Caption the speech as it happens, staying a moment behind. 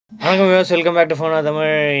வணக்கம் viewers, welcome back to ஃபோனா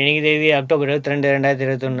Tamil. இன்னைக்கு தேதி அக்டோபர் 22,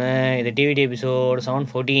 2021. இது டிவிடி எபிசோட்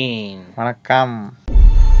 714. வணக்கம்.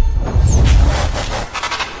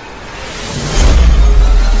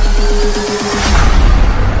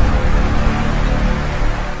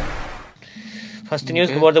 ஃபர்ஸ்ட்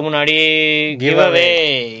நியூஸ்க்கு போகிறதுக்கு முன்னாடி கிவ் அவே.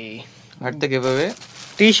 அடுத்த கிவ் அவே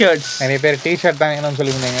டிஷர்ட்ஸ். நிறைய பேர் டிஷர்ட் தான் வேணும்னு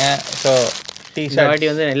சொல்லியிருந்தீங்க. ஸோ இந்த வாட்டி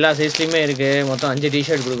வந்து எல்லா சைஸ்லையுமே இருக்குது. மொத்தம் 5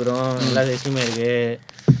 டிஷர்ட் கொடுக்குறோம். எல்லா சைஸ்லையுமே இருக்குது.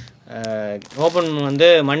 ஓப்பன் வந்து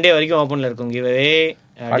மண்டே வரைக்கும் ஓப்பனில் இருக்கும் கிவ் அவே.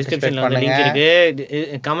 டிஸ்கிரிப்ஷனில் வந்து லிங்க்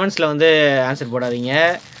இருக்குது. கமெண்ட்ஸில் வந்து ஆன்சர் போடாதீங்க.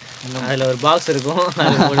 அதில் ஒரு பாக்ஸ் இருக்கும்,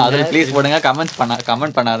 அதில் ப்ளீஸ் போடுங்க. கமெண்ட்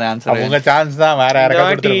பண்ணாத ஆன்சர் உங்கள் சான்ஸ் தான். வேற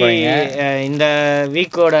யாரும் இந்த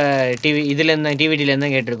வீக்கோட டிவிடிலேருந்து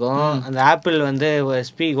தான் கேட்டிருக்கோம். அந்த ஆப்பிள் வந்து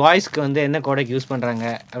வாய்ஸ்க்கு வந்து என்ன கோடெக் யூஸ் பண்ணுறாங்க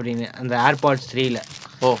அப்படின்னு. அந்த ஏர்பாட்ஸ் 3ல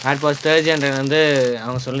ஏர்பாட்ஸ் 3rd ஜெனரேஷன் வந்து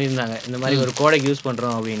அவங்க சொல்லியிருந்தாங்க இந்த மாதிரி ஒரு கோடெக் யூஸ்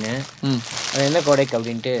பண்ணுறோம் அப்படின்னு. அது என்ன கோடெக்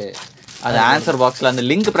அப்படின்ட்டு அது ஆன்சர் பாக்ஸில் அந்த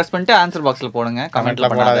லிங்க் ப்ரெஸ் பண்ணிட்டு ஆன்சர் பாக்ஸில் போடுங்க.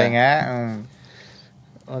 கமெண்ட்டில் போடாதீங்க.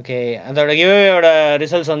 ஓகே, அதோட கிவ்அவேயோட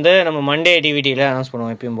ரிசல்ட்ஸ் வந்து நம்ம மண்டே டிவிடியில் அனௌன்ஸ்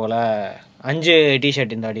பண்ணுவோம். எப்பயும் போல் 5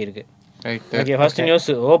 டிஷர்ட் இந்த ஆடி இருக்குது. Okay, first news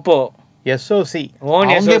Oppo SoC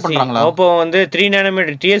Oppo வந்து 3 nm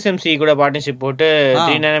TSMC கூட பார்ட்னர்ஷிப் போட்டு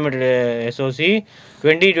 3 nm எஸ்ஓசி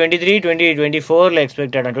 2023 2024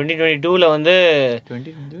 எக்ஸ்பெக்டட். 2022 வந்து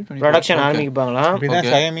ப்ரொடக்ஷன் ஆரம்பிப்பாங்களாம்.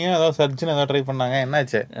 ட்ரை பண்ணாங்க,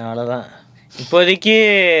 என்னாச்சு? அவ்வளோதான். இப்போதைக்கு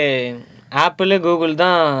ஆப்பிள் கூகுள்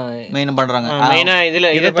தான் மெயின் பண்றாங்க. மெயினா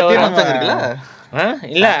இதுல இதை தவிர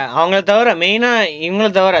இல்ல அவங்கள தவிர மெயினா இவங்கள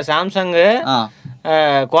தவிர சாம்சங்,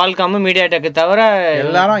 குவால்காம், மீடியாடெக் தவிர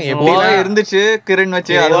எல்லாரும் இருந்துச்சு. கிரண்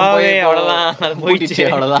வச்சு அவ்வளவுதான், அது போயிடுச்சு.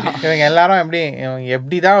 அவ்வளவுதான். இவங்க எல்லாரும்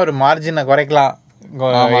எப்படிதான் ஒரு மார்ஜினை குறைக்கலாம்,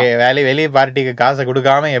 வெளிய பார்ட்டிக்கு காசை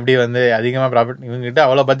கொடுக்காம எப்படி வந்து அதிகமா ப்ராஃபிட். இவங்க கிட்ட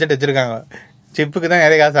அவ்வளவு பட்ஜெட் வச்சிருக்காங்க. சிப்புக்கு தான்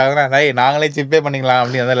நிறைய காசு ஆகுனா நாங்களே சிப்பே பண்ணிக்கலாம்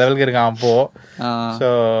அப்படி அந்த லெவலுக்கு இருக்கான். அப்போ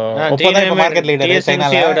மார்க்கெட்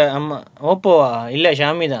லீடர். ஆமா, ஓப்போவா இல்ல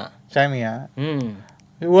ஷாமி தான். ஷாமியா?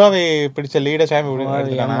 ஹுவாவே பிடிச்ச லீடர் ஷாமி.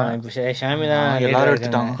 ஷாமி தான் எல்லாரும்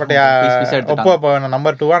எடுத்துட்டாங்க. ஓப்போ இப்போ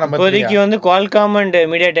நம்பர் 2 நம்பர் 3. இப்போதைக்கு வந்து குவால்காம் அண்ட்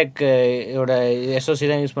மீடியாடெக் ஓட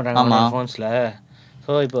எஸ்ஓசி தான் யூஸ் பண்றாங்க ஃபோன்ஸ்ல.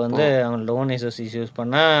 ஸோ இப்போ வந்து அவங்களோட ஓன் எஸ்ஓசி யூஸ்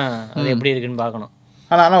பண்ணா அது எப்படி இருக்குன்னு பார்க்கணும்.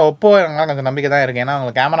 ஆனால் ஒப்போ எங்களால் கொஞ்சம் நம்பிக்கை தான் இருக்குது. ஏன்னா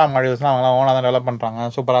அவங்க கேமரா மாடியூல்ஸ்லாம் அவங்களாம் ஓனாக தான் டெவலப் பண்ணுறாங்க.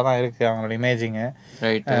 சூப்பராக தான் இருக்குது அவங்களோட இமேஜிங்கு.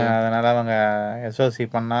 அதனால் அவங்க எஸ்ஓசி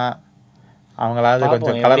பண்ணால் அவங்களாவது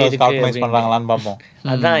கொஞ்சம் கலர் ஆப்டிமைஸ் பண்ணுறாங்களான்னு பார்ப்போம்.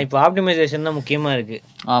 அதுதான் இப்போ ஆப்டிமைசேஷன் தான் முக்கியமாக இருக்குது.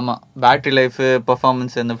 ஆமாம், பேட்டரி லைஃபு,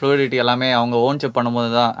 பெர்ஃபார்மன்ஸ், இந்த ஃப்ளூயிடிட்டி எல்லாமே அவங்க ஓன் சிப் பண்ணும்போது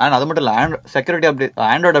தான். அண்ட் அது மட்டும் இல்லை, செக்யூரிட்டி அப்டேட்,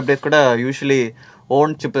 ஆண்ட்ராய்டு அப்டேட் கூட யூஸ்வலி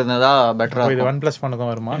ஓன் சிப் இருந்தா பெட்டரா. இது OnePlus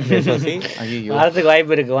பண்ணுக்கும் வருமா? ஐயோ, வரதுக்கு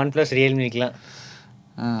வாய்ப்பு இருக்கு. OnePlus ரியல்மிக்கலாம்.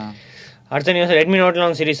 அடுத்த news, Redmi note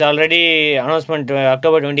 11 series already announcement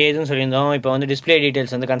October 28 சொல்லியிருந்தோம். இப்போ வந்து டிஸ்பிளே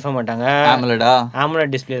டீடைல்ஸ் வந்து கன்ஃபார்ம் பண்ணிட்டாங்க.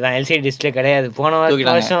 ஆம்லெட் டிஸ்பிளே தான், எல்சிடி டிஸ்பிளே கிடையாது. போன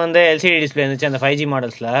வருஷம் வந்து எல்சிடி டிஸ்பிளே இருந்துச்சு அந்த 5G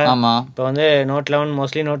மாடல்ஸ்ல. இப்போ வந்து நோட் 11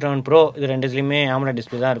 மோஸ்ட்லி நோட் 11 ப்ரோ இது ரெண்டுத்துலயுமே ஆம்லெட்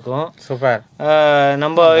டிஸ்பிளே தான் இருக்கும். சூப்பர்.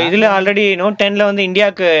 நம்ம இதுல ஆல்ரெடி நோட் 10ல வந்து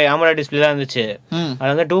இந்தியாவுக்கு ஆம்லெட் டிஸ்பிளே தான் இருந்துச்சு. அது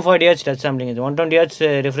வந்து 240 Hz touch sampling, 120 Hz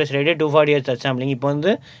refresh rate, 240 Hz touch sampling. இப்போ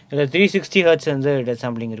வந்து இதுல 360 Hz வந்து டச்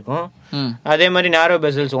சாம்பிளிங் இருக்கும். அதே மாதிரி நேரோ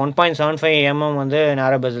பெசல்ஸ் 1.75 mm வந்து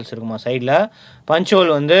நேரோ பெசல்ஸ் இருக்குமா சைட்ல. பஞ்ச் ஹோல்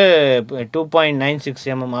வந்து 2.96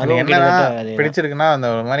 mm. அது பிடிச்சிருக்குன்னா அந்த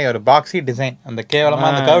மாதிரி ஒரு பாக்ஸி டிசைன், அந்த கேவலமா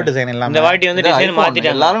அந்த கர்வ் டிசைன் எல்லாம் இந்த வாட்டி வந்து டிசைன்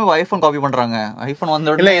மாத்திட்டாங்க. எல்லாரும் ஐபோன் காப்பி பண்றாங்க. ஐபோன்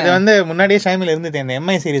வந்த இல்ல, இது வந்து முன்னாடியே ஷைமில இருந்துச்சு. இந்த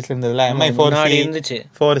MI சீரிஸ்ல இருந்ததுல, MI 4C இருந்துச்சு,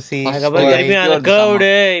 4C. அதுக்கப்புறம் திருப்பி அந்த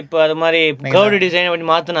கர்வ்டு, இப்போ அது மாதிரி கர்வ்டு டிசைன்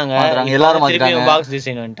அப்படி மாத்துனாங்க. எல்லாரும் மாத்திட்டாங்க. பாக்ஸ்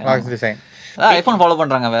டிசைன் வந்துட்டாங்க. பாக்ஸ் டிசைன் ஐபோன் ஃபாலோ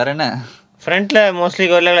பண்றாங்க. வேற என்ன, ஃப்ரண்ட்ல மோஸ்ட்லி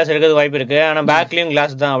கொரில்லா கிளாஸ் இருக்கிறது வாய்ப்பு இருக்கு. ஆனால் பேக்லயும்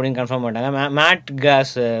கிளாஸ் தான் அப்படின்னு கன்ஃபார்ம் பண்ணிட்டாங்க. மேட்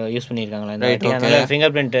கிளாஸ் யூஸ் பண்ணியிருக்காங்களா இந்த வாட்டி. அதனால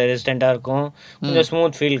ஃபிங்கர் பிரிண்ட் ரெசிஸ்டண்டாக இருக்கும், கொஞ்சம்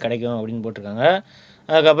ஸ்மூத் ஃபீல் கிடைக்கும் அப்படின்னு போட்டிருக்காங்க.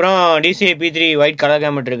 அதுக்கப்புறம் DCI P3 white colour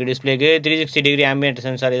camera இருக்கு டிஸ்பிளேக்கு. 360 டிகிரி ஆம்பியன்ட்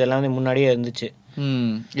சென்சார் இதெல்லாம் வந்து முன்னாடியே இருந்துச்சு.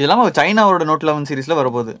 இதெல்லாம் சைனாவோட நோட் 11 சீரிஸ்ல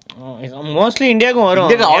வரப்போகுது. மோஸ்ட்லி இந்தியாவுக்கும்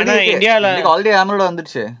வரும். இந்தியாவில் ஆல்ரெடி AMOLED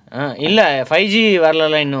வந்துடுச்சு. இல்ல 5G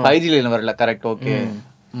வரல, இன்னும் 5G வரல. Correct, okay.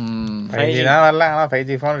 5G தான் வரல. ஆனால்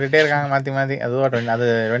 5G ஃபோன் கிட்டே இருக்காங்க மாற்றி. அதுவும் அது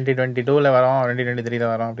 2022ல வரும்,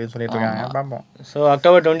 2023ல வரும் அப்படின்னு சொல்லிட்டு இருக்காங்க. பார்ப்போம். ஸோ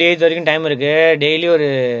அக்டோபர் 28 வரைக்கும் டைம் இருக்கு. டெய்லி ஒரு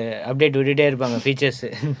அப்டேட் விட்டுட்டே இருப்பாங்க ஃபீச்சர்ஸ்.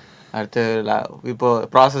 அடுத்து இப்போ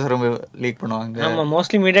ப்ராசஸர் லீக் பண்ணுவாங்க. ஆமாம்,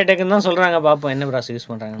 மோஸ்ட்லி மீடியாடெக்னு தான் சொல்கிறாங்க. பார்ப்போம் என்ன ப்ராசஸ் யூஸ்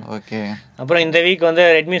பண்ணுறாங்க. ஓகே. அப்புறம் இந்த வீக் வந்து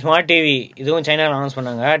ரெட்மி ஸ்மார்ட் டிவி இதுவும் சைனாவில் அனௌன்ஸ்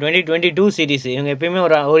பண்ணாங்க. 2022 சீரிஸ். இவங்க எப்பயுமே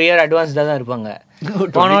ஒரு இயர் அட்வான்ஸ்டாக தான் இருப்பாங்க.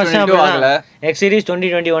 போன வருஷம் X series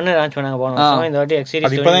 2021 லான்ச் பண்ணாங்க போன வருஷம். இந்த வாட்டி X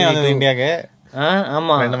series இந்தியாவுக்கு.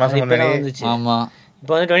 ஆமாம், 2 மாதம் முன்னாடி வந்துச்சு. ஆமாம்,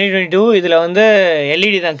 இப்போ வந்து 2022 இதில் வந்து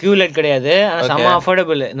எல்இடி தான், QLED கிடையாது. ஆனால் செம்ம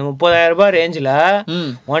அஃபோர்டபுள். இந்த 30,000 ரூபாய் ரேஞ்சில்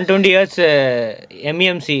 120 Hz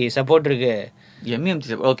MEMC சப்போர்ட் இருக்கு.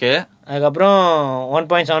 MMC okay. அதுக்கப்புறம்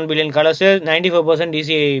 1.7 பில்லியன் கலர்ஸ், 94%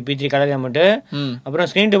 DCI-P3 கலர் கேமட்டு. அப்புறம்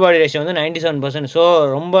ஸ்க்ரீன் டு பாடி ரேஷியோ வந்து 97%. ஸோ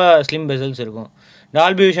ரொம்ப ஸ்லிம் பெசல்ஸ் இருக்கும்.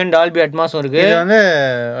 டால்பி விஷன், டால்பி அட்மாஸும் இருக்கு. இது வந்து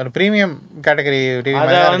ஒரு பிரீமியம் கேட்டகரி டிவி.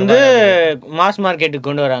 அதை வந்து மாஸ் மார்க்கெட்டுக்கு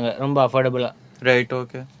கொண்டு வராங்க ரொம்ப அஃபோர்டபுளா. Right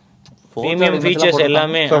okay. பிரீமியம் ஃபீச்சர்ஸ்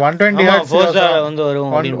எல்லாமே 120 ஹெர்ட்ஸ் வந்து வரும்.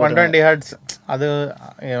 120 ஹெர்ட்ஸ் அது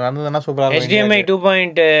வந்ததுன்னா சூப்பரா இருக்கும். HDMI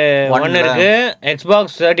 2.1 இருக்கு. Xbox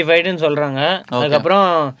certifiedன்னு சொல்றாங்க. அதுக்கப்புறம்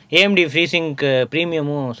AMD FreeSync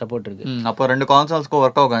பிரீமியமும் சப்போர்ட் இருக்கு. அப்போ ரெண்டு கான்சோல்ஸ்க்கு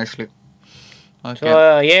ஒர்க் ஆகும் ஆக்சுவலி. ஸோ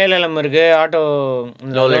ALLM இருக்கு, ஆட்டோ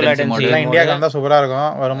லோ லேட்டன்சி. இந்தியாவுக்கு வந்தால் சூப்பராக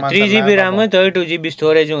இருக்கும். 3GB RAM, 32GB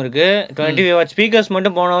ஸ்டோரேஜும் இருக்கு. 25 வாட் ஸ்பீக்கர்ஸ்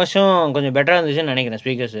மட்டும் போன வருஷம் கொஞ்சம் பெட்டராக இருந்துச்சுன்னு நினைக்கிறேன்.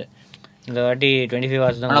 ஸ்பீக்கர்ஸ் இந்த வாட்டி 25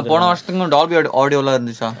 வாட்ஸ் தான். போன வருஷத்துக்கு டால்பி ஆடியோலாம்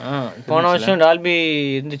இருந்துச்சா? போன வருஷம் டால்பி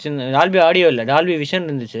இருந்துச்சு. டால்பி ஆடியோ இல்ல, டால்பி விஷன்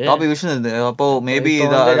இருந்துச்சு. டால்பி விஷன் இருந்து அப்போ மேபி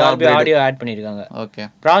டால்பி ஆடியோ ஆட் பண்ணிருக்காங்க. ஓகே.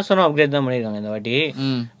 ப்ராசஸரும் அப்கிரேட் தான் பண்ணிருக்காங்க இந்த வாட்டி.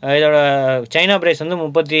 இதோட சைனா பிரைஸ் வந்து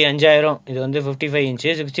 35,000. இது வந்து 55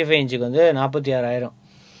 இன்ச்சு. 65 இன்ச்சுக்கு வந்து 46,000.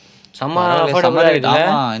 செம்ம அஃபோர்டபுளா இருக்குல்ல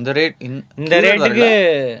இந்த ரேட்டுக்கு.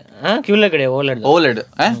 QLED கிடையாது,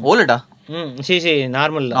 ஓலெட். சிசி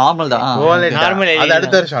நார்மல் தான். நார்மல் அது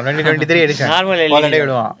அடுத்த வருஷம் 2023 எடிஷன் நார்மல் ஓலெட்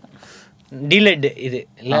விடுவான். டிலெட் இது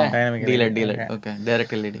இல்ல, டிலெட் ஓகே,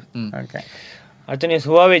 டைரக்ட் LED. ஓகே. அடுத்த நியூஸ்,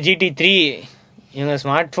 Huawei GT3 இவங்க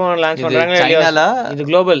ஸ்மார்ட் போன் லான்ச் பண்றாங்க. இது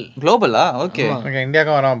குளோபலா? ஓகே.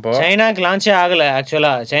 இந்தியாக்கு வரோம். இப்போ சைனாக்கு லான்ச்சே ஆகல.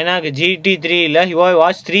 ஆக்சுவலா சைனாக்கு GT3 இல்ல, Huawei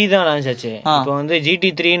Watch 3 தான் லான்ச் ஆச்சு. இப்போ வந்து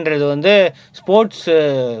GT3ன்றது வந்து ஸ்போர்ட்ஸ்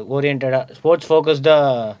ஓரியன்டா, ஸ்போர்ட்ஸ் ஃபோக்கஸ்டா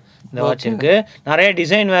இந்த வாட்ச் இருக்கு. நிறைய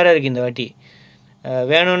டிசைன் வேற இருக்கு இந்த வாட்டி.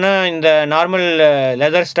 வேணும்னா இந்த நார்மல்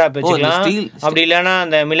லெதர் ஸ்டாப் வச்சுக்கலாம். அப்படி இல்லைன்னா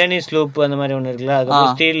அந்த மில்லனிஸ் லூப் அந்த மாதிரி ஒன்று இருக்குல்ல,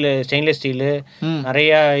 அதுக்கப்புறம் ஸ்டீல், ஸ்டெயின்லெஸ் ஸ்டீலு,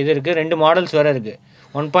 நிறைய இது இருக்கு. 2 மாடல்ஸ் வேற இருக்கு.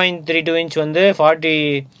 1.32 இன்ச் வந்து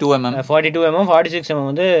 42 mm, 46 mm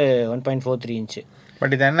வந்து 1.43 இன்ச்.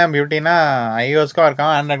 பட் இது என்ன பியூட்டினா, iOS-க்கும்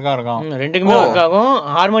இருக்கும், ஆண்ட்ராய்டுக்கும் இருக்கும். ரெண்டுக்குமே ஒர்க் ஆகும்.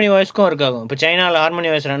 ஹார்மோனி வாய்ஸ்க்கும் ஒர்க் ஆகும். இப்போ சைனால ஹார்மோனி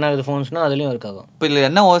வாய்ஸ் ரன் ஆகுது ஃபோன்ஸ்னா அதுலயும் ஒர்க் ஆகும். இப்போ இல்ல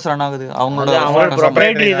என்ன வாய்ஸ் ரன் ஆகுது? அவங்களோட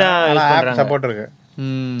ப்ரொப்ரைட்டரி தான் யூஸ் பண்றாங்க. சப்போர்ட் இருக்கு.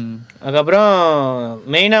 அதுக்கப்புறம்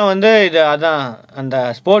மெயினா வந்து இது அதான் அந்த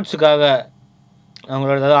ஸ்போர்ட்ஸுக்காக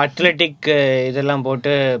அவங்களோட அத்லெட்டிக் இதெல்லாம்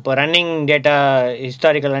போட்டு இப்போ running data,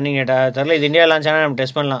 historical running data தெரியல. இது இந்தியா லான்ச் ஆனால் நம்ம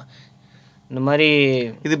டெஸ்ட் பண்ணலாம். இந்த மாதிரி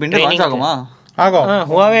இது பின்னர் லான்ச் ஆகுமா? ஆகும்.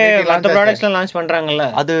 Huawei மற்ற ப்ராடக்ட்ஸ்லாம் லான்ச் பண்றாங்கல்ல.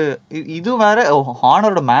 அது இது வேற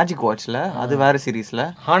ஹானரோட மேஜிக் வாட்ச்ல, அது வேற சீரிஸ்ல.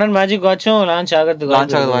 ஹானர் மேஜிக் வாட்சும் லான்ச் ஆகிறதுக்கு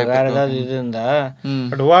வேற ஏதாவது இது இருந்தா.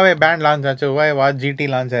 பட் Huawei பேண்ட் லான்ச் ஆச்சு, Huawei Watch GT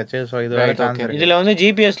லான்ச் ஆச்சு. சோ இது வேற லான்ச் இருக்கு. இதுல வந்து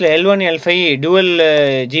GPSல L1 L5 டுவல்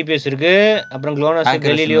GPS இருக்கு. அப்புறம் GLONASS,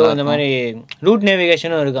 Galileo இந்த மாதிரி ரூட்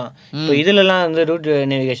நேவிகேஷனும் இருக்கும். இப்போ இதுலலாம் வந்து ரூட்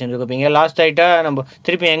நேவிகேஷன் இருக்கு. இப்போ இங்க லாஸ்ட் ஆயிட்டா நம்ம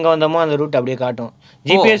திருப்பி எங்க வந்தோமோ அந்த ரூட் அப்படியே காட்டும்.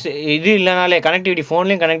 GPS இது இல்லனாலே கனெக்டிவிட்டி,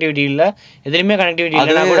 ஃபோன்லயும் கனெக்டிவிட்டி இல்ல, எதுலயுமே கனெக்டிவிட்டி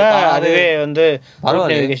இல்லனா கூட அதுவே வந்து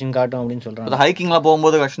ரூட் நேவிகேஷன் காட்டும் அப்படின்னு சொல்றாங்க. அது ஹைக்கிங்லாம்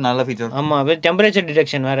போகும்போது கஷ்டம், நல்ல ஃபீச்சர். ஆமா, வித் டெம்பரேச்சர்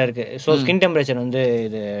டிடெக்ஷன் வேற இருக்கு. சோ ஸ்கின் டெம்பரேச்சர் வந்து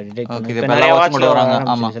இது டிடெக்ட் பண்ணுது. நிறைய வாட்ச் வராங்க.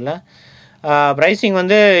 ஆமா. பிரைசிங்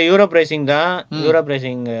வந்து யூரோ பிரைசிங் தான். யூரோ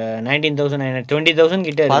பிரைசிங் 19,900 20,000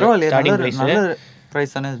 கிட்ட இருக்கு ஸ்டார்டிங் பிரைஸ்.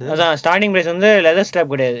 பிரைஸ் தானே இது? அதான் ஸ்டார்டிங் பிரைஸ் வந்து லெதர்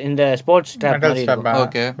ஸ்ட்ராப் கிடையாது, இந்த ஸ்போர்ட்ஸ் ஸ்ட்ராப் மாதிரி இருக்கும்.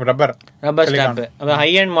 Okay, rubber strap. அது ஹை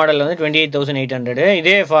எண்ட் மாடல் வந்து 28,800.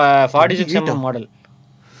 இதே 46 mm மாடல்.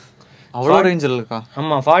 அவ்வளோ ரேஞ்சில் இருக்கா?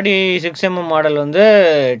 ஆமா, 46 mm மாடல் வந்து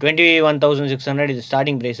 21,600 இது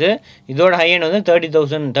ஸ்டார்டிங் பிரைஸ். இதோட ஹை எண்ட் வந்து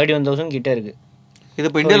 30,000 31,000 கிட்ட இருக்கு. இது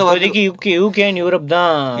இப்போ இந்தியால இப்போதைக்கு யூகே அண்ட் யூரோப்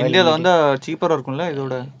தான். இந்தியால வந்து சீப்பரா இருக்கும்ல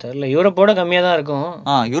இதோட? தெரியல, யூரோப்போட கம்மியா தான் இருக்கும்.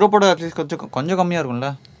 யூரோப்போட அட்லீஸ்ட் கொஞ்சம் கம்மியா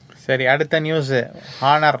இருக்கும்ல. சரி, அடுத்த நியூஸ்,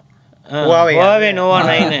 ஹானர் Huawei Nova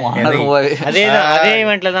 9. அதேதான், அதே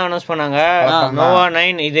ஈவென்ட்ல தான் அனௌன்ஸ் பண்ணாங்க. Nova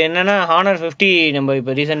 9 இது என்னன்னா Honor 50. நம்ம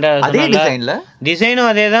இப்ப ரீசெண்டா அதே டிசைன்ல, டிசைனும்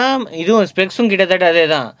அதேதான், இதுவும் ஸ்பெக்ஸும் கிட்டத்தட்ட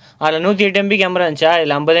அதேதான். அதுல 108 MB கேமரா இருந்துச்சா,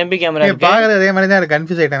 இல்ல 50 MB கேமரா இருக்கு. பாக்குறது அதே மாதிரி தான்,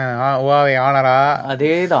 கன்ஃபியூஸ் ஆயிட்டேன். Huawei Honor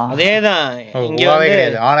அதேதான் இங்க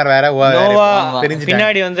கிடையாது, Honor வேற, Nova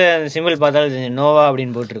பின்னாடி வந்து சிம்பிள் பார்த்தாலும் Nova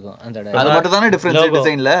அப்படின்னு போட்டுருக்கோம். அந்த அது மட்டும் தானே டிஃபரன்ஸ்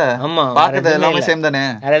டிசைன்ல. ஆமா, பாக்குறது எல்லாமே சேம் தானே,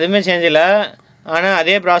 வேற எதுவுமே சேஞ்ச் இல்ல. ஆனா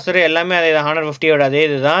அதே ப்ராசஸர் எல்லாமே அதே தான். Honor 50யோட அதே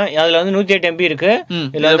இதுதான். அதுல வந்து 108 MB இருக்கு,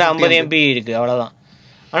 இதுல வந்து 50 MB இருக்கு, அவ்வளவுதான்.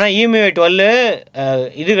 ஆனா EMUI 12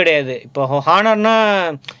 இது கிடையாது. இப்போ ஹானர்னா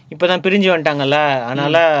இப்பதான் பிரிஞ்சு வந்துட்டாங்கல்ல,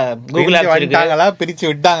 அதனால கூகுள் ஆப்ஸ் இருக்கு. பிரிச்சு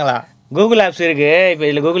விட்டாங்களா? கூகுள் ஆப்ஸ் இருக்கு. இப்போ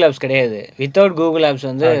இதுல கூகுள் ஆப்ஸ் கிடையாது. வித்தவுட் கூகுள் ஆப்ஸ்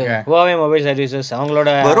வந்து Huawei மொபைல் சர்வீசஸ் அவங்களோட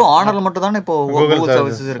வெறும் ஹானர்ல மட்டும் தானே இப்போ கூகுள்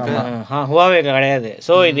சர்வீசஸ் இருக்கு. Huawei கிடையாது.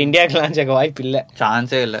 சோ இது இந்தியாவுக்கு லான்ச் ஆக வாய்ப்பு இல்ல,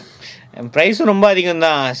 சான்ஸே இல்ல. பிரைஸும் ரொம்ப அதிகம்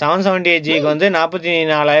தான். 778GB வந்து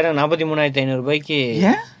 44,000 43,500 ரூபாய்க்கு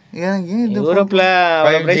யூரோப்ல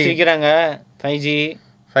பிரைஸ் விற்கிறாங்க. 5G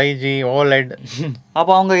 5G OLED. அப்ப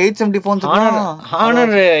அவங்க 870 phones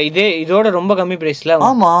ஹானர் இதோட ரொம்ப கம்மி பிரைஸ்ல.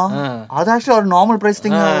 ஆமா, அது ஆக்சுவலி ஒரு நார்மல் பிரைஸ்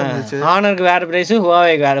திங் இருந்துச்சு. ஹானருக்கு வேற பிரைஸ்,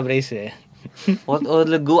 ஹுவாவேக்கு வேற பிரைஸ்.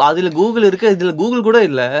 அதுல கூகுள் இருக்கு, இதுல கூகுள் கூட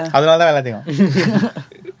இல்ல. அதனால தான் எல்லாத்தையும்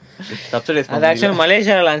அது ஆக்சுவலா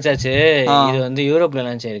மலேசியால லான்ச் ஆச்சு, இது வந்து யூரோப்ல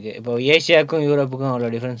லான்ச் ஆயிருக்கு. இப்போ ஏசியாவுக்கும் யூரோப்புக்கும் அவ்வளோ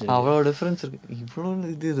டிஃபரன்ஸ் இருக்கு. அவ்வளோ டிஃபரன்ஸ் இருக்கு. இவ்வளோ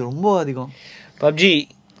இது ரொம்ப அதிகம். PUBG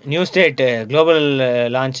new state global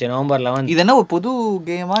launch November 11. இது என்ன ஒரு புது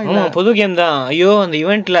கேமா? புது கேம் தான். ஐயோ அந்த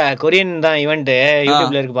ஈவெண்ட்ல கொரியன் தான் ஈவெண்ட்,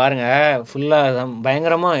 யூடியூப்ல இருக்கு பாருங்க. ஃபுல்லா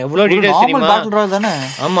பயங்கரமா எவ்வளோ டீடைல்ஸ் தெரியுமா?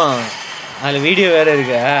 ஆமா, அதுல வீடியோ வேற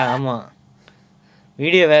இருக்கு. ஆமா,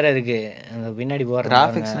 வீடியோ வேற இருக்கு. அந்த பின்னாடி போற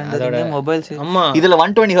கிராபிக்ஸ் அதோட மொபைல்ஸ். ஆமா, இதுல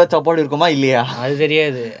 120 Hz சப்போர்ட் இருக்குமா இல்லையா அது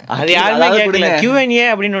தெரியாது. அது யாருமே கேட்கல. Q&A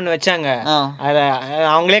அப்படின்னு ஒன்னு வச்சாங்க. அத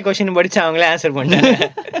அவங்களே क्वेश्चन படிச்சு அவங்களே ஆன்சர் பண்ணாங்க.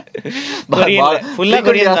 ஃபுல்லா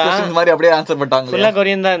கொரியன் தான் மாதிரி அப்படியே ஆன்சர் பண்ணிட்டாங்க. ஃபுல்லா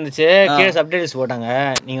கொரியன் தான் இருந்துச்சு. கீழ சப்டைட்டில்ஸ் போட்டாங்க.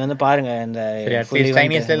 நீங்க வந்து பாருங்க. இந்த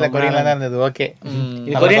சைனீஸ்ல இல்ல கொரியன்ல தான் இருந்தது. ஓகே,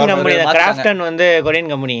 இது கொரியன் கம்பெனி தான். கிராஃப்டன் வந்து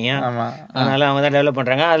கொரியன் கம்பெனி. ஆமா, அதனால அவங்க தான் டெவலப்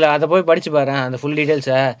பண்றாங்க. அதுல அத போய் படிச்சு பாருங்க அந்த ஃபுல்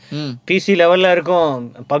டீடைல்ஸ். PC லெவல்ல இருக்கும்.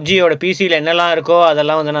 PUBGயோட PCல என்னெல்லாம் இருக்கோ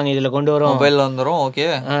அதெல்லாம் வந்து நாங்க இதுல கொண்டு வரோம். மொபைல்ல வந்துரும். ஓகே,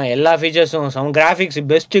 எல்லா ஃபீச்சர்ஸும், சம் கிராபிக்ஸ்,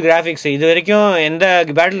 பெஸ்ட் கிராபிக்ஸ். இது வரைக்கும் எந்த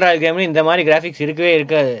பேட்டில் ராயல் கேம்ல இந்த மாதிரி கிராபிக்ஸ் இருக்கவே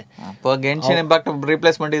இருக்காது. அப்போ கென்ஷின் இம்பாக்ட்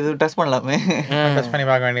ரீப்ளேஸ்மென்ட் இது டெஸ்ட் பண்ணலாமே. டெஸ்ட் பண்ணி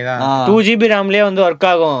பார்க்க வேண்டியதான். 2GB RAMலயே வந்து வொர்க்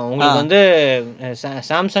ஆகும். உங்களுக்கு வந்து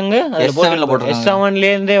சாம்சங் அதுல போட்டு S7ல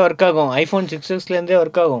இருந்தே வொர்க் ஆகும். iPhone 6s ல இருந்தே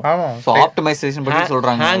வொர்க் ஆகும். சோ ஆப்டிமைசேஷன் பத்தி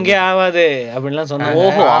சொல்றாங்க. ஹேங்கே ஆகாது அப்படிலாம் சொன்னாங்க.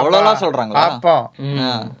 ஓஹோ, அவ்வளவுலாம் சொல்றாங்களா? அப்போ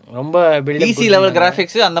ரொம்ப பில்ட் PC லெவல்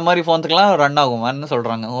கிராபிக்ஸ் அந்த மாதிரி போன்ஸ்க்குலாம் ரன் ஆகும்னு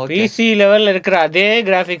சொல்றாங்க. PC லெவல்ல இருக்கிற அதே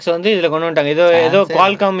கிராபிக்ஸ் வந்து இதுல கொண்டு வந்துட்டாங்க. ஏதோ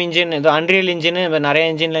Qualcomm இன்ஜின், ஏதோ Unreal இன்ஜின்,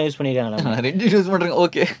 நிறைய இன்ஜின்லாம் யூஸ் பண்ணிருக்காங்க. ரெண்டு யூஸ் பண்றாங்க.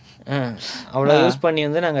 ஓகே, அவ்வளோ யூஸ் பண்ணி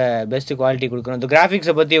வந்து நாங்க பெஸ்ட் குவாலிட்டி கொடுக்குறோம். இந்த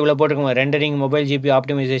கிராபிக்ஸை பத்தி இவ்வளோ போட்டுருக்கோம். ரெண்டரிங், மொபைல் ஜிபி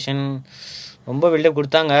ஆப்டிமைசேஷன், ரொம்ப பில்டப்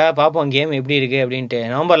கொடுத்தாங்க. பார்ப்போம் கேம் எப்படி இருக்கு அப்படின்ட்டு.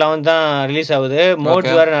 நவம்பர் 11 தான் ரிலீஸ் ஆகுது.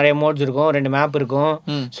 மோட்ஸ் வேற நிறைய மோட்ஸ் இருக்கும். 2 மேப் இருக்கும்.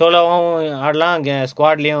 சோலோவும் ஆடலாம்,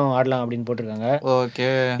 ஸ்குவாட்லயும் ஆடலாம் அப்படின்னு போட்டிருக்காங்க. ஓகே,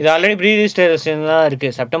 இது ஆல்ரெடி ப்ரீ ரிஜிஸ்ட்ரேஷன் தான்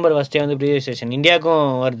இருக்கு. செப்டம்பர் 1 வந்து ப்ரீ ரிஜிஸ்ட்ரேஷன். இந்தியாவுக்கும்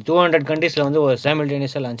வருது. 200 கண்ட்ரீஸ்ல வந்து ஒரு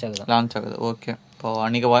சைமல்டேனியஸா லான்ச் ஆகுது. ஓகே, இப்போ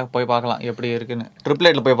அன்னைக்கு போய் பார்க்கலாம் எப்படி இருக்குன்னு.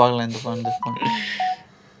 ட்ரிப்ளேட்ல போய் பார்க்கலாம் இந்த ஃபோன்.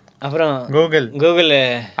 அப்புறம் கூகுள்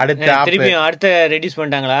திருப்பியும் அடுத்த ரெடியூஸ்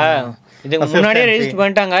பண்ணிட்டாங்களா? இதுக்கு முன்னாடியே ரெஜிஸ்டர்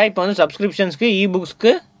பண்ணிட்டாங்க. இப்போ வந்து சப்ஸ்கிரிப்ஷன்ஸ்க்கு,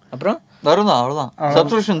 இ-புக்ஸ்க்கு அப்புறம் வருதா? அவ்வளவுதான்.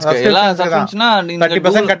 சப்ஸ்கிரிப்ஷன்ஸ்க்கு எல்லா சப்ஸ்கிரிப்ஷனா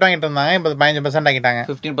 30% கட் வாங்கிட்டு இருந்தாங்க. இப்போ 15% ஆக்கிட்டாங்க.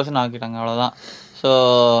 15% ஆக்கிட்டாங்க. அவ்வளவுதான். ஸோ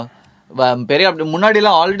பெரிய அப்படி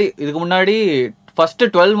முன்னாடிலாம் ஆல்ரெடி இதுக்கு முன்னாடி ஃபர்ஸ்ட்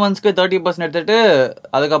 12 monthsக்கு 30% எடுத்துட்டு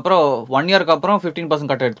அதுக்கப்புறம் 1 yearக்கு அப்புறம்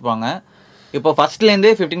 15% கட் எடுத்துப்பாங்க. இப்போ ஃபர்ஸ்ட்லேருந்தே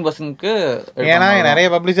 15%க்கு. ஏன்னா நிறைய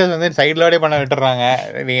பப்ளிஷர்ஸ் வந்து சைட்லோடே பண்ண விட்டுறாங்க.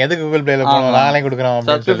 நீ எது கூகுள் பிளேல போகணும், நாங்களே கொடுக்குறோம்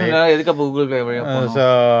அப்படின்னு சொல்லி. எதுக்கு கூகுள் பிளே? ஸோ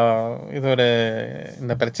இது ஒரு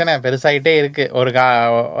இந்த பிரச்சனை பெருசாகிட்டே இருக்கு.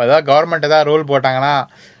 ஏதாவது கவர்மெண்ட் ஏதாவது ரூல் போட்டாங்கன்னா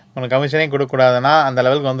உங்களுக்கு கமிஷனே கொடுக்கக்கூடாதுன்னா அந்த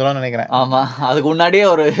லெவலுக்கு வந்துடும் நினைக்கிறேன். ஆமா, அதுக்கு முன்னாடியே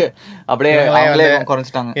ஒரு அப்படியே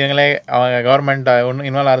குறைச்சிட்டாங்க. இவங்களே அவங்க கவர்மெண்ட்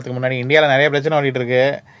இன்வால்வ் ஆகிறதுக்கு முன்னாடி இந்தியாவில் நிறைய பிரச்சனை ஓடிட்டு இருக்கு.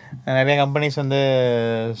 நிறைய கம்பெனிஸ் வந்து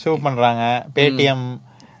சூ பண்ணுறாங்க. பேடிஎம்,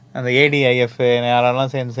 அந்த ADIF யாரெல்லாம்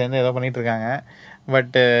சேர்ந்து ஏதோ பண்ணிட்டு இருக்காங்க.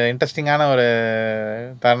 பட் இன்ட்ரெஸ்டிங்கான ஒரு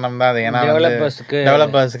தருணம் தான் அது. ஏன்னா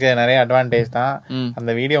டெவலப்பர்ஸ்க்கு நிறைய அட்வான்டேஜ் தான்.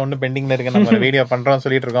 அந்த வீடியோ ஒன்றும் பெண்டிங்ல இருக்கு. நம்ம வீடியோ பண்றோம்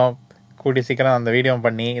சொல்லிட்டு இருக்கோம். கூடி சீக்கிரம் அந்த வீடியோ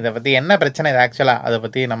பண்ணி இதை பத்தி என்ன பிரச்சனை இது ஆக்சுவலாக அதை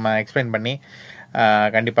பத்தி நம்ம எக்ஸ்பிளைன் பண்ணி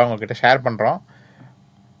கண்டிப்பாக உங்ககிட்ட ஷேர் பண்றோம்.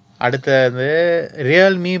 அடுத்தது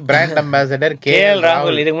ரியல்மி பிராண்ட் அம்பாசிடர் KL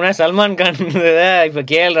ராகுல். இதுக்கு முன்னாடி சல்மான் கான், இப்போ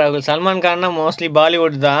KL ராகுல். சல்மான் கான்னா மோஸ்ட்லி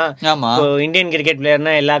பாலிவுட் தான். இப்போ இந்தியன் கிரிக்கெட்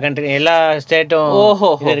பிளேயர்னா எல்லா கண்ட்ரி, எல்லா ஸ்டேட்டும்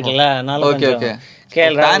இருக்குல்ல.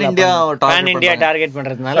 KL ராகுல் பேன் இந்தியா டார்கெட்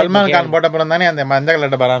பண்றதுனால சல்மான் கான் போட்ட அப்புறம் தானே அந்த மஞ்சள்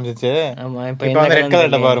கலர் டப்பா ஆரம்பிச்சிச்சு. ஆமா, இப்போ வந்து ரெட்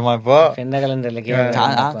கலர் டப்பா வருமா? இப்போ எந்த கலர் தெரியல.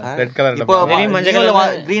 ரெட் கலர் டப்பா. மஞ்சள்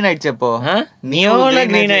கலர் கிரீன் ஆயிடுச்சு. இப்போ நியோல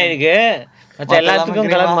கிரீன் ஆயிருக்கு. மற்ற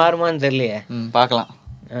எல்லாத்துக்கும் கலர் மாறுமான்னு தெரியலையே. பார்க்கலாம்.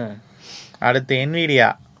 அடுத்து NVIDIA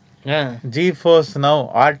GeForce Now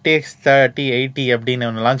RTX 3080 அப்படின்னு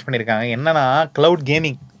ஒன்று லான்ச் பண்ணியிருக்காங்க. என்னன்னா கிளவுட்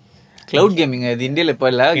கேமிங். இது இந்தியாவில் இப்போ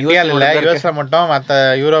இல்லை, யூஎஸ்ல மட்டும், மற்ற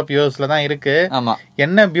யூரோப் யூஎஸ்ல தான் இருக்கு.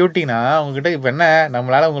 என்ன பியூட்டினா உங்ககிட்ட இப்போ என்ன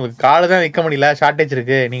நம்மளால உங்களுக்கு காலு தான் விற்க முடியல, ஷார்டேஜ்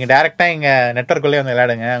இருக்கு. நீங்க டைரக்டா இங்க நெட்வொர்க்குள்ளே வந்து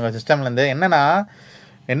விளையாடுங்க உங்க சிஸ்டம்ல இருந்து. என்னன்னா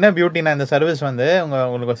என்ன பியூட்டினா இந்த சர்வீஸ் வந்து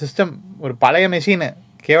உங்களுக்கு சிஸ்டம் ஒரு பழைய மெஷின்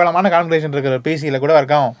கேவலமான கான்ஃபிகரேஷன் இருக்கிற பிசியில கூட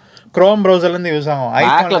ஒர்க் ஆகும். குரோம் ப்ரௌசர்ல இருந்து யூஸ் ஆகும்.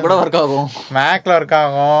 ஐபோன்ல கூட ஒர்க் ஆகும். மேக்ல ஒர்க்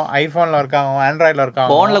ஆகும், ஐபோன்ல ஒர்க் ஆகும், ஆண்ட்ராய்ட்ல ஒர்க்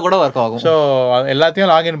ஆகும், போன்ல கூட ஒர்க் ஆகும். ஸோ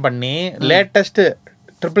எல்லாத்தையும் லாகின் பண்ணி latest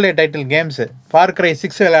AAA title games Far Cry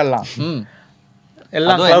 6 விளையாடலாம்.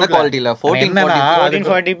 எல்லாம் அதுவும் என்ன குவாலிட்டில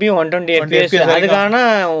 1440p 120 fps அதுக்கான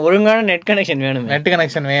ஒழுங்கான நெட் கனெக்ஷன் வேணும். நெட்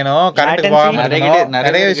கனெக்ஷன் வேணும், கரண்ட் போகாம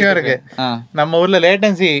நிறைய விஷயம் இருக்கு. நம்ம ஊர்ல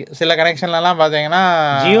லேட்டன்சி சில கனெக்ஷன்ல எல்லாம் பாத்தீங்கன்னா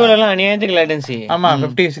ஜியோல எல்லாம் அநியாயத்துக்கு லேட்டன்சி. ஆமா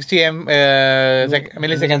 50-60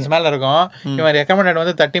 மில்லி செகண்ட்ஸ் மேல இருக்கும். இவன் ரெக்கமெண்டட்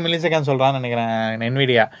வந்து 30 மில்லி செகண்ட் சொல்றான்னு நினைக்கிறேன்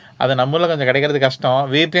NVIDIA. அது நம்ம ஊர்ல கொஞ்சம் கிடைக்கிறது கஷ்டம்.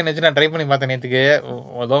 VPN வச்சு நான் ட்ரை பண்ணி பார்த்தேன் நேற்றுக்கு,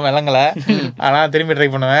 எதுவும் விளங்கல. ஆனால் திரும்பி ட்ரை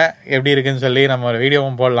பண்ணுவேன் எப்படி இருக்குன்னு சொல்லி நம்ம ஒரு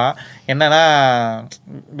வீடியோவும் போடலாம். என்னன்னா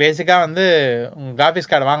பேசிக்காக வந்து கிராஃபிக்ஸ்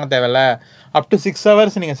கார்டு வாங்க தேவையில்ல, அப் டு 6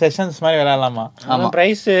 hours நீங்கள் செஷன்ஸ் மாதிரி விளையாடலாமா. ஆமாம்,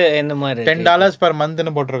 ப்ரைஸ் எந்த மாதிரி $10 per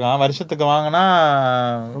monthன்னு போட்டிருக்கான். வருஷத்துக்கு வாங்கினா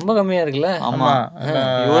ரொம்ப கம்மியாக இருக்குல்ல. ஆமாம்,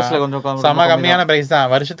 யூஎஸ்ல கொஞ்சம் செம கம்மியான ப்ரைஸ் தான்.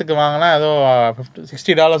 வருஷத்துக்கு வாங்கினா ஏதோ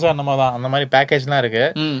 $60 என்னமோ தான். அந்த மாதிரி பேக்கேஜ்லாம் இருக்கு.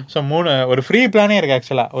 ஸோ ஒரு ஃப்ரீ பிளானே இருக்கு.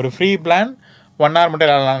 ஆக்சுவலாக ஒரு ஃப்ரீ பிளான் 1 hour மட்டும்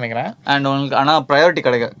விளையாடலாம்னு நினைக்கிறேன். அண்ட் உங்களுக்கு ஆனால் ப்ரையாரிட்டி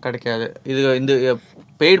கிடைக்காது. இந்த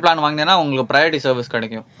பெய்ட் பிளான் வாங்கினீங்கன்னா உங்களுக்கு ப்ரையாரிட்டி சர்வீஸ்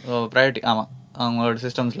கிடைக்கும். ப்ரையாரிட்டி ஆமாம் அவங்களோட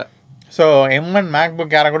சிஸ்டம்ஸில். ஸோ M1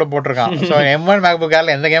 MacBook Air கூட போட்டிருக்கான். ஸோ M1 MacBook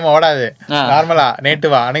Airல எந்த கேமும் ஓடாது நார்மலா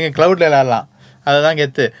நேட்டிவா, நீங்கள் கிளவுட்ல விளையாடலாம். அதுதான்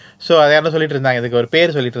கெத்து. ஸோ அதை யாரும் சொல்லிட்டு இருந்தாங்க, இதுக்கு ஒரு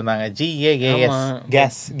பேர் சொல்லிட்டு இருந்தாங்க,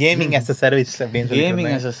 GAS gaming as a service அப்படின்னு சொல்லி.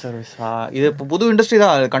 கேமிங் as a சர்வீஸ் இது இப்போ புது இண்டஸ்ட்ரி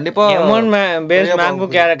தான். கண்டிப்பா M1 base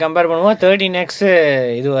MacBook Air compare பண்ணும்போது 13x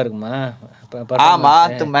இதுவா இருக்குமா? ஆமா,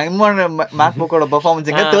 M1 MacBook-ஓட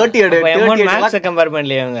performance 30 M1 Max compare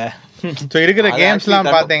பண்ணலையாங்க. So இருக்கிற கேம்ஸ்லாம்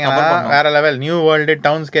பார்த்தீங்கன்னா வேற level. New world,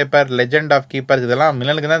 டவுன்ஸ்கேப்பர், legend of keepers, இதெல்லாம்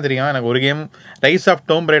மில்லனுக்கு தான் தெரியும். எனக்கு ஒரு game rice of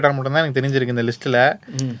dome rider மட்டும் தான் எனக்கு தெரிஞ்சிருக்கு இந்த லிஸ்ட்டில்.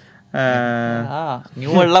 நியூ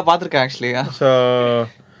வேர்ல்ட்லாம் பார்த்துருக்கேன் actually. So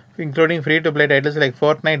including free to play titles like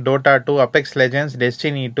Fortnite, Dota 2, Apex Legends,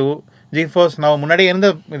 Destiny 2, GeForce Now. முன்னாடி இருந்த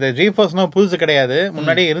இந்த GeForce Now புதுசு கிடையாது,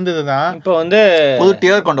 முன்னாடி இருந்தது தான். இப்போ வந்து புது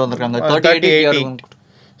டியர் கொண்டு வந்திருக்காங்க 3080.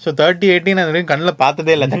 ஸோ 3080 நான் வரைக்கும் கண்ணில்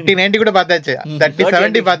பார்த்ததே இல்லை. 3090 கூட பார்த்தாச்சு,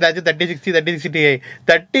 3070 பார்த்தாச்சு, 3060, 3060 Ti.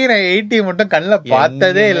 3080 மட்டும் கண்ணில்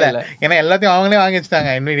பார்த்ததே இல்லை. ஏன்னா எல்லாத்தையும் அவங்களே வாங்கி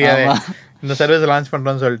வச்சுட்டாங்க NVIDIA இந்த சர்வீஸ் லான்ச்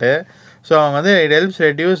பண்ணுறோன்னு சொல்லிட்டு. ஸோ அவங்க வந்து it helps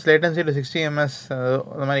reduce latency to 60 ms.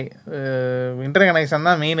 அந்த மாதிரி இன்டர் கனெக்ஷன்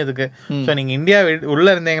தான் மெயின் இதுக்கு. ஸோ நீங்கள் இந்தியா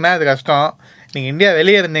உள்ளே இருந்தீங்கன்னா அது கஷ்டம். நீங்கள் இந்தியா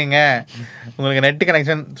வெளியே இருந்தீங்க உங்களுக்கு நெட்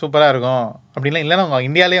கனெக்ஷன் சூப்பராக இருக்கும். அப்படின்லாம் இல்லைன்னா உங்கள்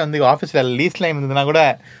இந்தியாவிலே வந்து ஆஃபீஸில் லீஸ் லைன் இருந்ததுன்னா கூட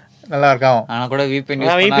நல்லா இருக்கும். ஆனால் கூட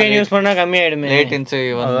VPN யூஸ் பண்ணால் கம்மியாயிடுமே லேட்டன்சி.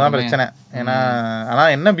 அதுதான் பிரச்சனை. ஏன்னா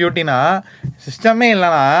ஆனால் என்ன பியூட்டினா சிஸ்டமே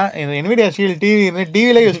இல்லைன்னா இந்த NVIDIA Shield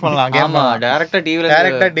டிவிலே யூஸ் பண்ணலாம். கேம்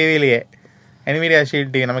டேரெக்டாக டிவிலேயே NVIDIA Shield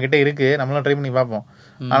TV நம்ம கிட்ட இருக்கு, நம்மளும் ட்ரை பண்ணி பார்ப்போம்.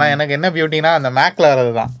 ஆனா எனக்கு என்ன பியூட்டினா அந்த மேக்ல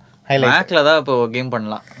வரது தான் ஹைலைட். மேக்ல தான் இப்போ கேம்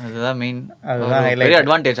பண்ணலாம், அதுதான் மெயின், அதுதான் ஹைலைட்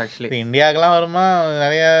அட்வான்டேஜ். ஆக்சுவலி இந்தியாக்கெல்லாம் வருமா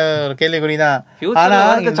நிறைய ஒரு கேள்விக்குறி தான். ஆனா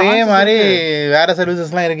இதே மாதிரி வேற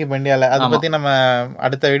சர்வீசஸ்லாம் இருக்கு இப்போ இந்தியாவில். அதை பத்தி நம்ம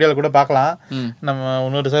அடுத்த வீடியோல கூட பார்க்கலாம். நம்ம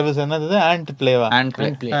இன்னொரு சர்வீஸ் என்னது, ஆண்ட் பிளேவா,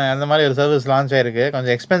 அந்த மாதிரி ஒரு சர்வீஸ் லான்ச் ஆயிருக்கு.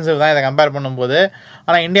 கொஞ்சம் எக்ஸ்பென்சிவ் தான் இதை கம்பேர் பண்ணும்போது.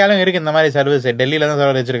 ஆனா இந்தியாவிலும் இருக்கு இந்த மாதிரி சர்வீஸ். டெல்லியில தான்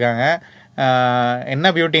சர்வர் வச்சிருக்காங்க. என்ன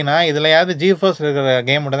பியூட்டினா இதுலயாவது GeForce இருக்கிற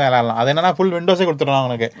கேம் மட்டும் தான் விளையாடலாம். அது என்னன்னா ஃபுல் விண்டோஸே கொடுத்துருவாங்க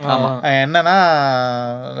உனக்கு. என்னன்னா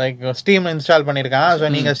லைக் ஸ்டீம் இன்ஸ்டால் பண்ணியிருக்கான்.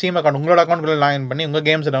 ஸோ நீங்கள் ஸ்டீம் அக்கௌண்ட் உங்களோட அக்கௌண்ட்குள்ளே லாகின் பண்ணி உங்கள்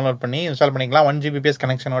கேம்ஸ் டவுன்லோட் பண்ணி இன்ஸ்டால் பண்ணிக்கலாம். 1 Gbps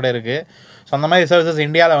கனெக்ஷனோட இருக்கு. ஸோ அந்த மாதிரி சர்வீசஸ்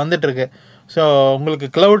இந்தியாவில் வந்துட்டு இருக்கு. ஸோ உங்களுக்கு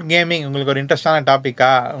க்ளவுட் கேமிங் உங்களுக்கு ஒரு இன்ட்ரெஸ்டான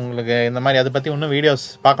டாப்பிக்கா, உங்களுக்கு இந்த மாதிரி அதை பற்றி இன்னும் வீடியோஸ்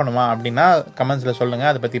பார்க்கணுமா அப்படின்னா கமெண்ட்ஸில்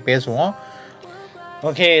சொல்லுங்கள், அதை பற்றி பேசுவோம்.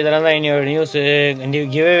 ஓகே, இதெல்லாம் தான் என்னோட நியூஸ்.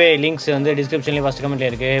 கிவ்அவே லிங்க்ஸ் வந்து டிஸ்கிரிப்ஷன்லேயும் ஃபஸ்ட் கமெண்ட்ல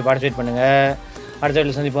இருக்குது, பார்ட்டிசிபேட் பண்ணுங்கள். அடுத்த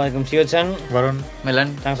வீடியோ சந்திப்போம். சிவச்சன், வருண்,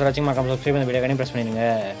 மிலன். தேங்க்ஸ் ஃபார் வாட்சிங். மறக்காம சப்ஸ்கிரைப் பண்ணி வீடியோ ப்ரெஸ் பண்ணிடுங்க.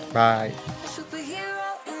 பாய்.